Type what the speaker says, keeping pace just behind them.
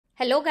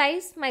Hello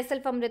guys,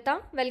 myself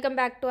Amrita. Welcome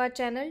back to our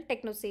channel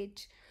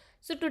TechnoSage.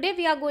 So today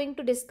we are going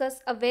to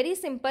discuss a very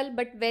simple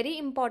but very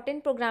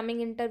important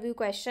programming interview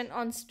question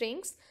on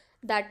strings,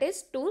 that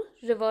is to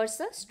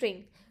reverse a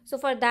string. So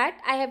for that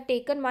I have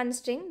taken one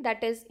string,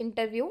 that is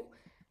interview,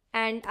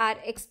 and our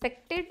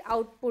expected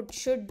output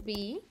should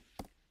be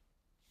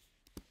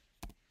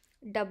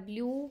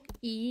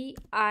WEIVRETNI,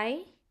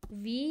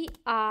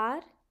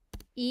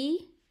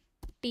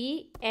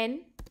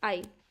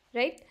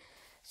 right?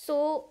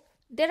 So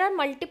there are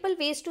multiple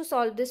ways to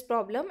solve this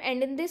problem,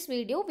 and in this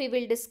video we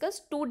will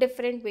discuss two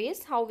different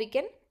ways how we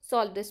can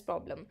solve this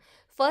problem.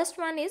 First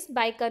one is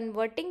by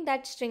converting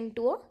that string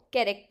to a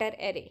character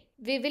array.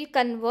 We will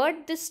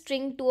convert this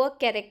string to a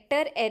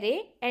character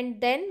array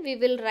and then we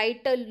will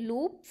write a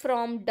loop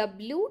from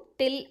W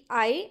till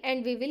I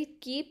and we will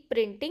keep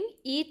printing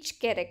each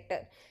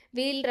character.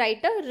 We will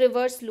write a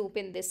reverse loop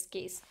in this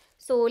case.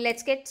 So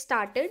let's get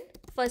started.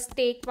 First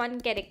take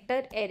one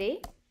character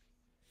array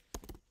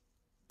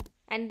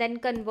and then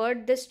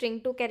convert the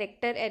string to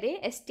character array,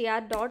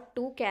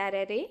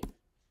 str.toChar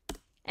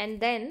and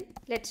then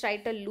let's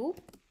write a loop.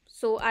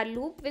 So our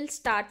loop will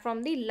start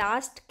from the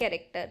last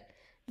character,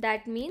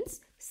 that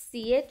means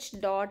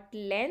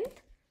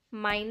ch.length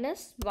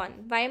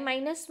 -1. Why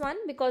 -1?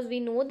 Because we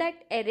know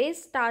that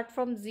arrays start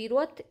from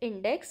 0th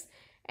index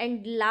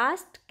and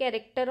last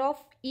character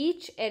of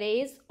each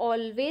array is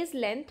always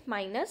length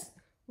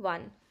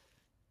 -1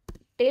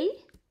 till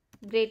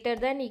greater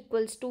than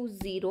equals to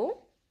 0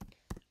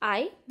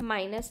 I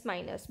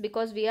minus,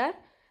 because we are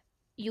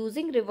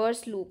using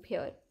reverse loop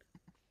here.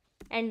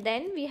 And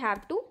then we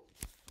have to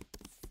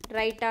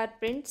write our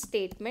print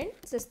statement,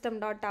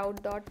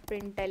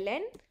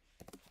 system.out.println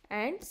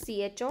and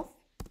ch of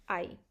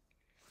I,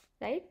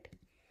 right?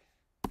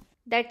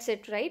 That's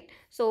it, right?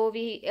 So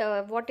we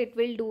what it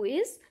will do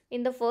is,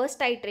 in the first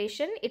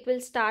iteration it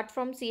will start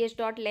from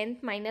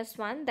ch.length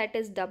 -1, that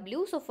is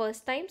W. So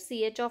first time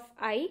ch of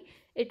I,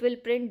 it will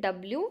print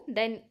W,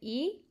 then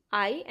E,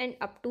 I and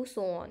up to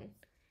so on.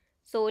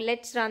 So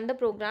let's run the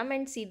program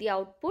and see the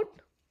output.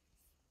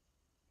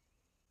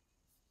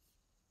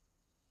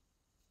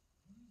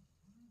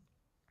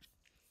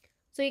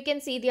 So you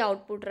can see the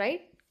output,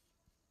 right?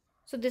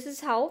 So this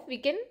is how we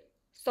can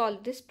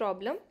solve this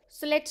problem.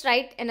 So let's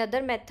write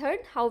another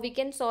method. How we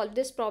can solve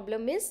this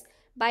problem is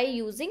by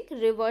using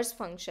reverse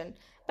function.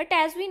 But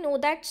as we know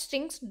that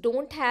strings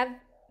don't have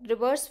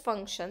reverse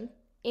function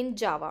in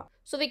Java,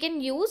 so we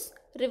can use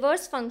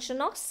reverse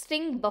function of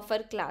string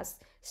buffer class.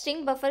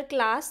 String buffer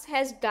class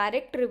has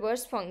direct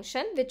reverse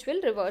function which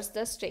will reverse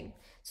the string.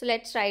 So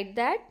let's write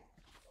that.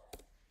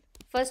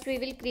 First we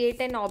will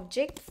create an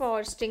object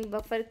for string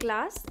buffer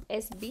class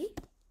SB,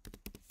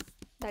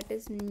 that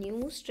is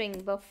new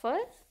string buffer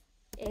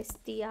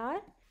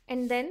str,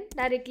 and then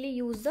directly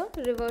use the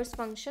reverse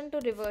function to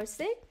reverse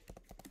it,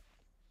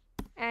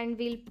 and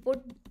we'll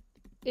put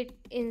it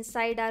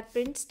inside our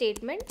print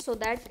statement so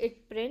that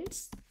it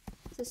prints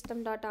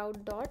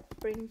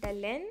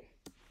system.out.println,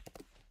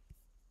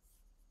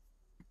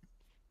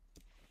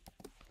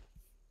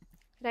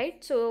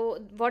 right? So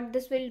what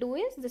this will do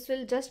is, this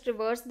will just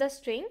reverse the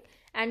string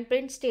and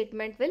print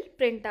statement will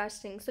print our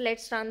string. So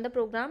let's run the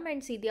program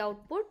and see the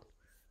output.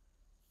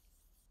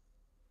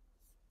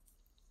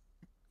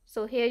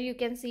 So here you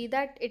can see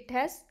that it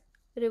has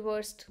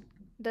reversed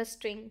the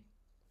string.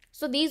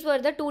 So these were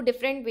the two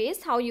different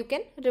ways how you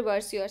can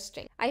reverse your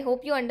string. I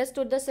hope you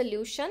understood the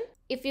solution.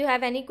 If you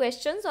have any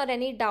questions or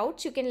any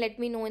doubts, you can let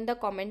me know in the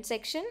comment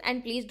section,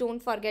 and please don't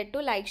forget to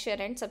like, share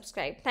and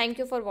subscribe. Thank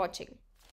you for watching.